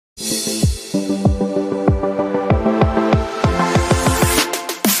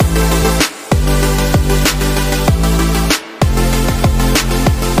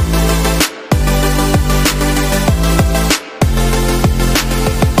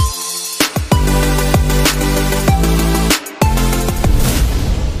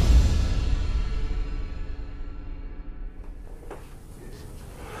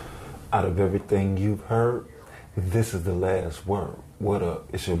Out of everything you've heard, this is the last word. What up?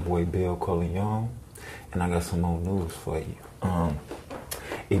 It's your boy Bill calling y'all, and I got some more news for you.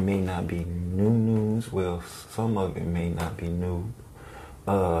 It may not be new news. Well, some of it may not be new.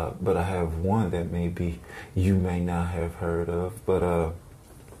 But I have one that maybe you may not have heard of, but that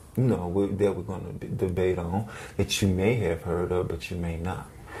we're going to debate on, that you may have heard of, but you may not.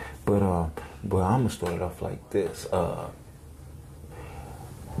 But I'm gonna start it off like this.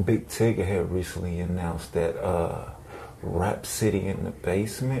 Big Tigger had recently announced that Rap City in the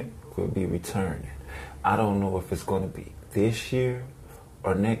Basement will be returning. I don't know if it's going to be this year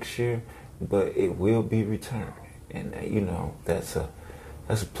or next year, but it will be returning, and that's a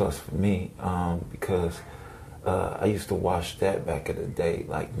plus for me, because I used to watch that back in the day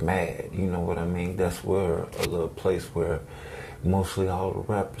like mad. You know what I mean? That's where a little place where mostly all the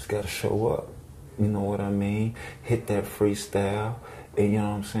rappers got to show up. You know what I mean? Hit that freestyle, and you know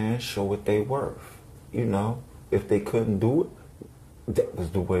what I'm saying? Show what they worth. If they couldn't do it, that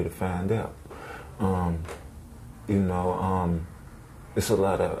was the way to find out. It's a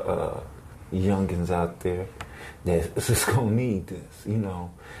lot of youngins out there that's just gonna need this.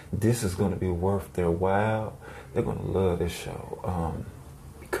 This is gonna be worth their while. They're gonna love this show,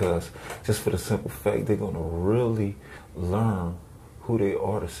 because just for the simple fact they're gonna really learn who their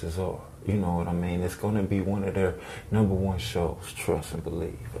artists are. You know what I mean? It's gonna be one of their #1 shows, trust and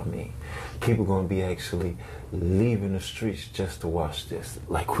believe. I mean, people gonna be actually leaving the streets just to watch this,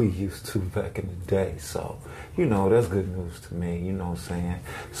 like we used to back in the day. So, that's good news to me. You know what I'm saying?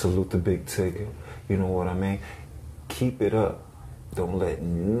 Salute the Big Tigger. You know what I mean? Keep it up. Don't let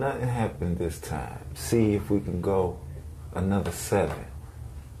nothing happen this time. See if we can go another 7.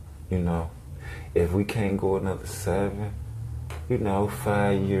 If we can't go another 7,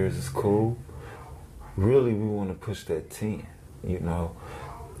 5 years is cool. Really, we want to push that 10. It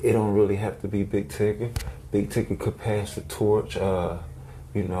don't really have to be Big Tigger. Big Tigger could pass the torch,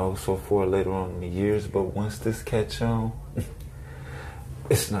 so far later on in the years. But once this catch on,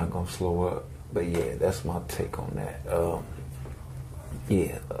 it's not going to slow up. But yeah, that's my take on that.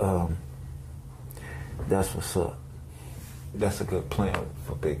 That's what's up. That's a good plan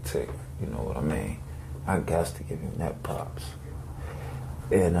for Big Tigger. You know what I mean? I got to give him that props.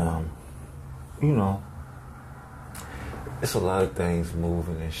 And, it's a lot of things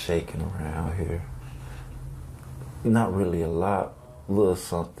moving and shaking around here. Not really a lot, a little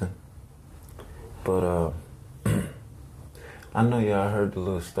something. But, I know y'all heard the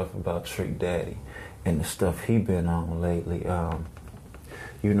little stuff about Trick Daddy and the stuff he been on lately.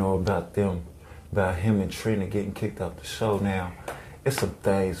 About him and Trina getting kicked off the show. Now, it's some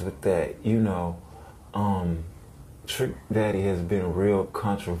things with that. Trick Daddy has been real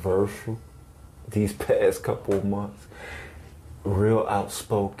controversial these past couple of months. Real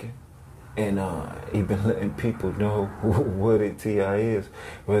outspoken. And he been letting people know what WORD.TV is,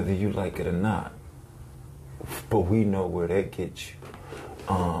 whether you like it or not. But we know where that gets you.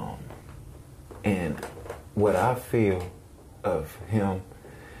 And what I feel of him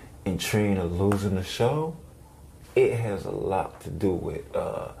and Trina losing the show, it has a lot to do with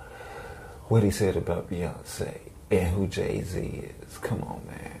what he said about Beyonce and who Jay-Z is. Come on,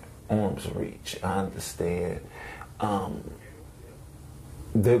 man. Arm's reach. I understand.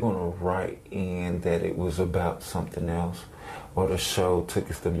 They're going to write in that it was about something else, or the show took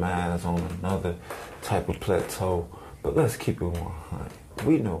its demise on another type of plateau. But let's keep it 100.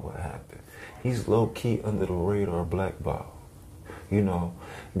 We know what happened. He's low-key under the radar blackball.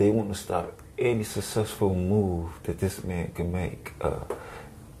 They want to stop any successful move that this man can make.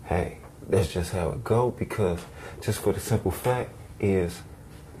 Hey, that's just how it go, because just for the simple fact is,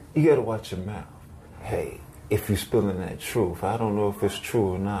 you got to watch your mouth. Hey, if you're spilling that truth, I don't know if it's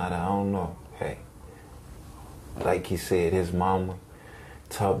true or not. I don't know. Hey, like he said, his mama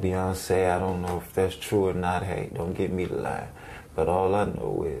taught Beyonce. I don't know if that's true or not. Hey, don't get me to lie. But all I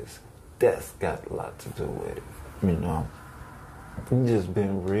know is that's got a lot to do with it. It's just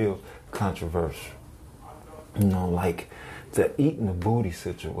been real controversial. Like the eating the booty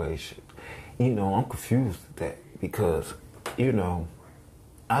situation. I'm confused with that, because,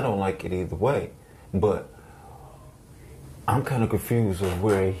 I don't like it either way. But I'm kind of confused of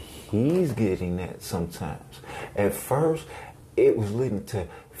where he's getting at sometimes. At first, it was leading to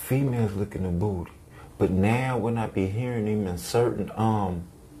females licking the booty. But now when I be hearing him in certain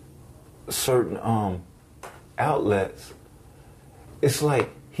outlets, it's like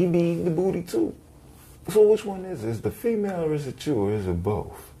he be eating the booty too. So which one is it? Is the female, or is it you, or is it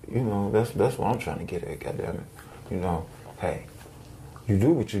both? That's what I'm trying to get at, goddammit. Hey, you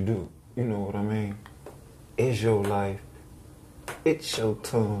do what you do. You know what I mean? It's your life. It's your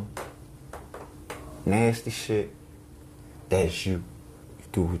tongue. nasty shit, that's you. You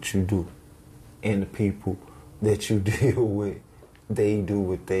do what you do. And the people that you deal with, they do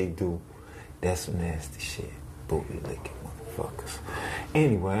what they do. That's some nasty shit. Booty licking motherfuckers.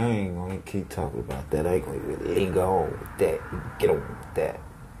 Anyway, I ain't gonna keep talking about that. I ain't gonna even go on with that. Get on with that.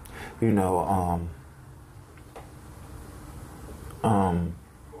 You know,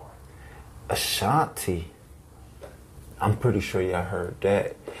 Ashanti, I'm pretty sure y'all heard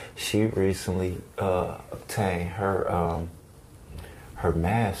that. She recently obtained her her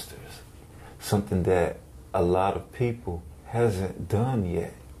master's, something that a lot of people hasn't done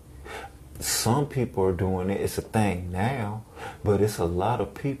yet. Some people are doing it, it's a thing now, but it's a lot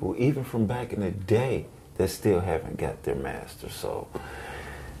of people, even from back in the day, that still haven't got their master's. So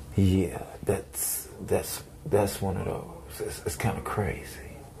yeah, that's one of those. It's kind of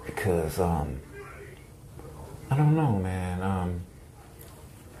crazy because I don't know, man.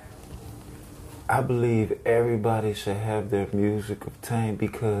 I believe everybody should have their music obtained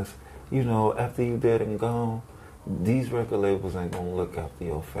because, you know, after you dead and gone, these record labels ain't gonna look after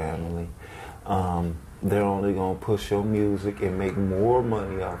your family. They're only gonna push your music and make more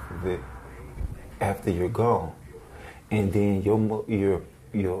money off of it after you're gone, and then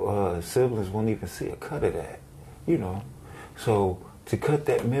your siblings won't even see a cut of that, you know. So to cut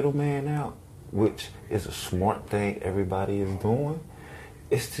that middleman out, which is a smart thing everybody is doing,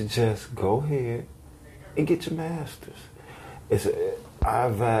 is to just go ahead and get your masters. I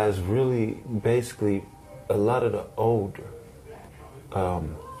advise really basically a lot of the older,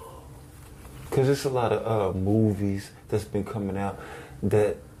 because there's a lot of movies that's been coming out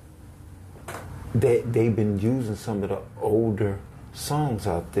that they've been using some of the older songs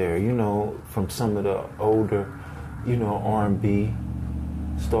out there, you know, from some of the older, you know, R&B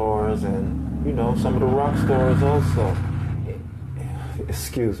stars and, you know, some of the rock stars also.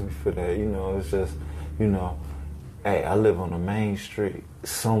 Excuse me for that, you know, it's just, you know, hey, I live on a main street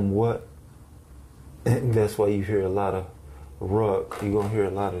somewhat, and that's why you hear a lot of rock, you're gonna hear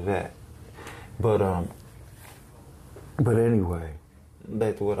a lot of that. But anyway,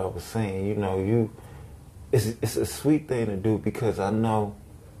 back to what I was saying, you know, it's a sweet thing to do because I know,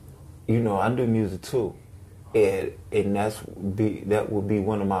 you know, I do music too, and that would be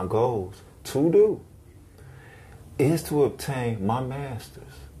one of my goals to do, is to obtain my masters.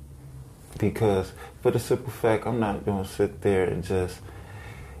 Because for the simple fact, I'm not gonna sit there and just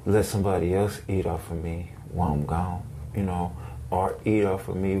let somebody else eat off of me while I'm gone, you know, or eat off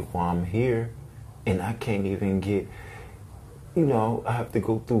of me while I'm here, and I can't even get, you know, I have to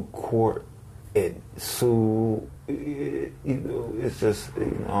go through court and sue, you know, it's just,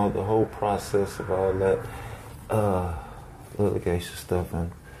 you know, the whole process of all that litigation stuff,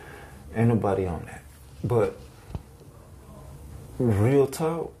 and ain't nobody on that. But real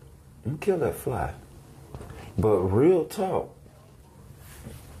talk, I'm gonna kill that fly. But real talk,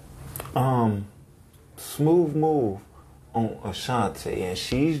 smooth move on Ashanti, and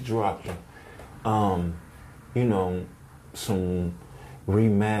she's dropping, you know, some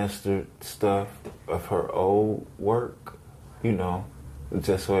remastered stuff of her old work, you know,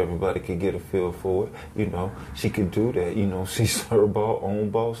 just so everybody could get a feel for it. You know, she could do that. You know, she's her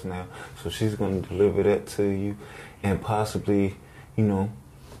own boss now, so she's going to deliver that to you, and possibly, you know,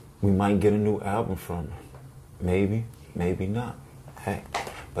 we might get a new album from her. Maybe, maybe not. Hey,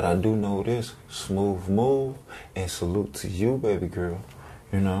 but I do know this: smooth move, and salute to you, baby girl.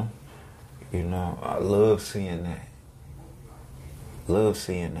 You know, I love seeing that. Love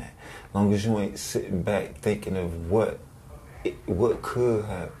seeing that. Long as you ain't sitting back thinking of what could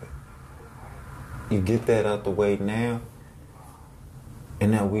happen. You get that out the way now,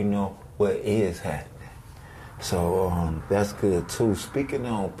 and now we know what is happening. So that's good too. Speaking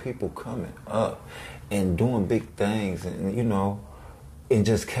on people coming up and doing big things, and you know, and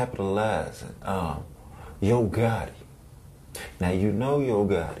just capitalizing. Yo Gotti. Now you know Yo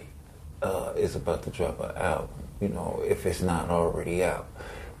Gotti is about to drop an album. You know, if it's not already out,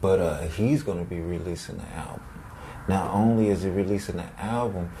 but he's gonna be releasing the album. Not only is he releasing the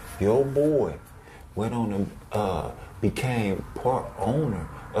album, Yo Boy went on and became part owner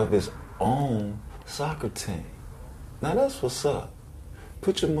of his own soccer team. Now that's what's up.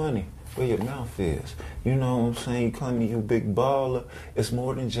 Put your money where your mouth is. You know what I'm saying? You claiming you big baller. It's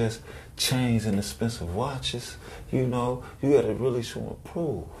more than just chains and expensive watches. You know, you gotta really show and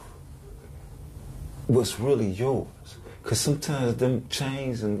prove what's really yours. Because sometimes them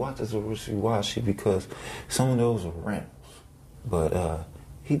chains and watches are wishy-washy because some of those are rentals. But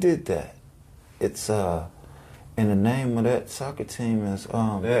he did that. It's and the name of that soccer team is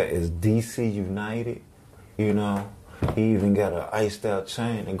that is DC United, you know. He even got an iced out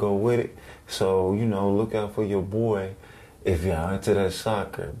chain to go with it. So, you know, look out for your boy if y'all into that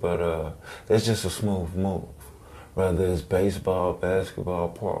soccer. But that's just a smooth move. Whether it's baseball, basketball,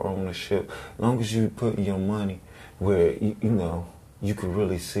 part ownership, as long as you put your money where, you know, you can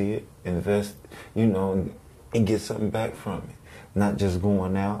really see it, invest, you know, and get something back from it. Not just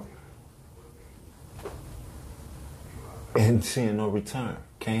going out and seeing no return.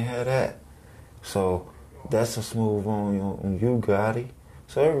 Can't have that. So that's a smooth on you, Gotti.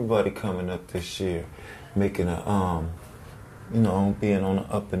 So everybody coming up this year, making a, you know, being on the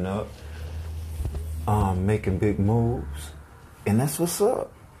up and up, making big moves, and that's what's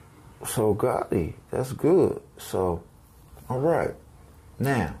up. So Gotti, that's good. So, all right,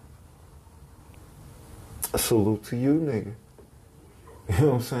 now, a salute to you, nigga. You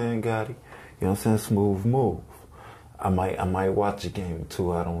know what I'm saying, Gotti? You know what I'm saying? Smooth move. I might watch a game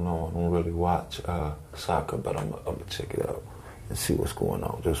too. I don't know. I don't really watch soccer, but I'm gonna check it out and see what's going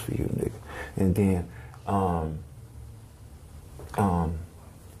on just for you, nigga. And then,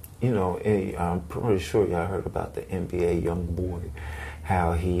 you know, I'm pretty sure y'all heard about the NBA youngboy,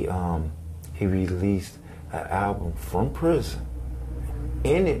 how he released an album from prison,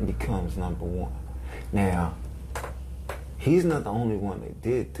 and it becomes #1. Now, he's not the only one that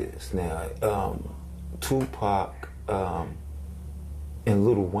did this. Now, Tupac and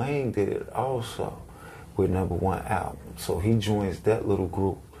Lil Wayne did it also with #1 album. So he joins that little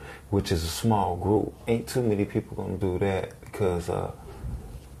group, which is a small group. Ain't too many people gonna do that because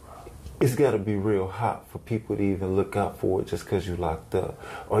it's gotta be real hot for people to even look out for it just because you locked up.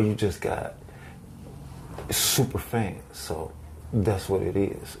 Or you just got super fans. So that's what it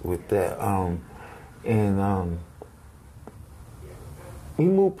is with that. He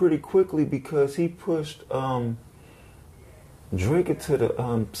moved pretty quickly because he pushed Drake into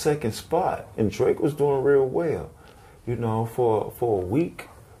the second spot, and Drake was doing real well, you know, for a week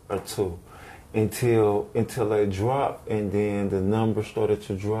or two until they dropped, and then the numbers started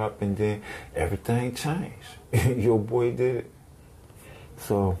to drop, and then everything changed. Your boy did it.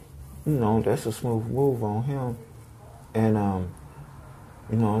 So, you know, that's a smooth move on him, and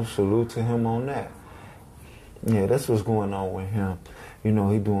you know, salute to him on that. Yeah, that's what's going on with him. You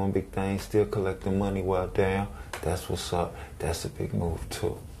know, he doing big things, still collecting money while down. That's what's up. That's a big move,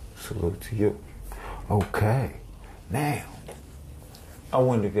 too. Salute to you. Okay. Now, I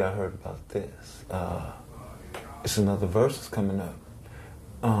wonder if y'all heard about this. It's another versus coming up.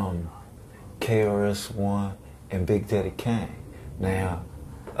 KRS-One and Big Daddy Kane. Now,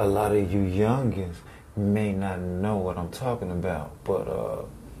 a lot of you youngins may not know what I'm talking about, but a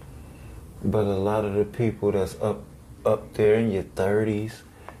lot of the people that's up there in your 30s,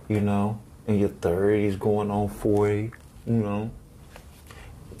 you know, in your 30s going on 40, you know.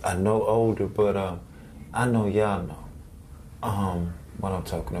 I know older, but I know y'all know what I'm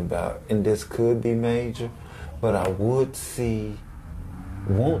talking about. And this could be major, but I want to see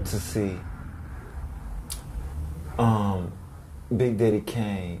Big Daddy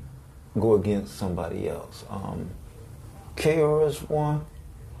Kane go against somebody else. KRS-One,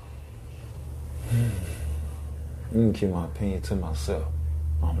 I can keep my opinion to myself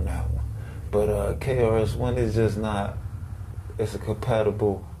on that one. But KRS-One is just not, it's not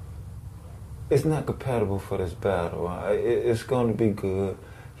compatible for this battle. It's going to be good.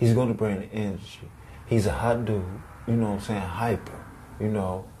 He's going to bring the energy. He's a hot dude, you know what I'm saying, hyper, you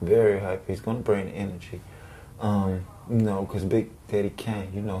know, very hyper. He's going to bring the energy. You know, because Big Daddy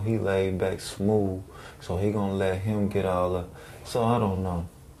Kane, you know, he laid back smooth, so he going to let him get all the, so I don't know.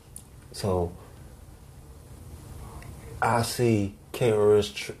 So I see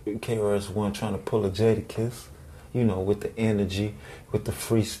KRS-One trying to pull a Jadakiss, you know, with the energy, with the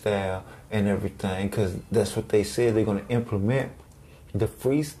freestyle and everything, because that's what they said. They're going to implement the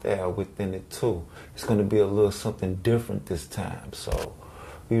freestyle within it too. It's going to be a little something different this time. So,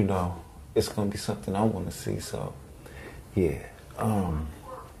 you know, it's going to be something I want to see. So, yeah.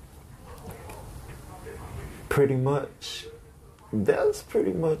 Pretty much, that's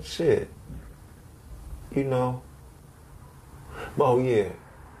pretty much it. You know. Oh, yeah.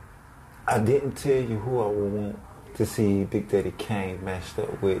 I didn't tell you who I would want to see Big Daddy Kane matched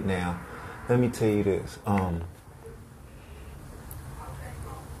up with. Now, let me tell you this. Let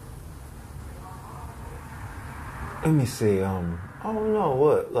me see. I don't know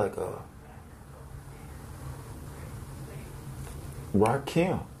what, like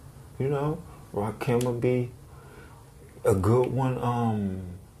Rakim. You know, Rakim would be a good one.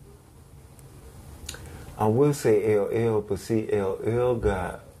 I will say LL, but see, LL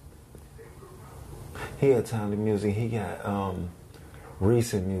he had talented music. He got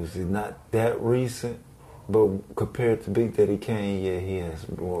recent music, not that recent, But compared to Big Daddy Kane, yeah, he has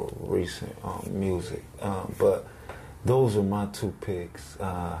more recent music. But those are my two picks.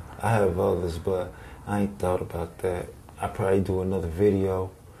 I have others, but I ain't thought about that. I probably do another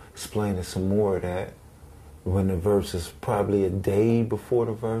video explaining some more of that when the verses, probably a day before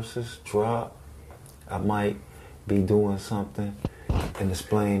the verses drop. I might be doing something and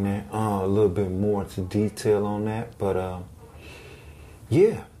explaining a little bit more to detail on that. But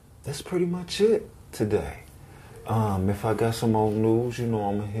yeah, that's pretty much it today. If I got some old news, you know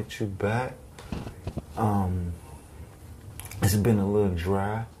I'm gonna hit you back. It's been a little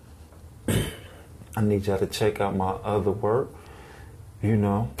dry. I need y'all to check out my other work, you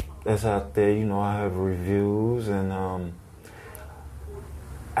know, that's out there. You know, I have reviews, and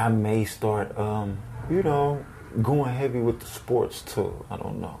I may start, you know, going heavy with the sports too. I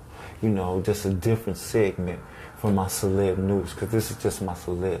don't know. You know, just a different segment from my celeb news, because this is just my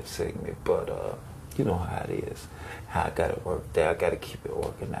celeb segment. But you know how it is, how I got it worked there. I got to keep it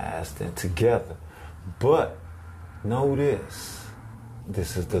organized and together. But know this.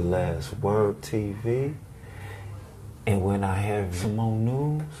 This is the last WORD.TV. And when I have some more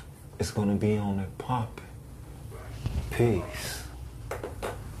news, it's going to be on it popping. Peace.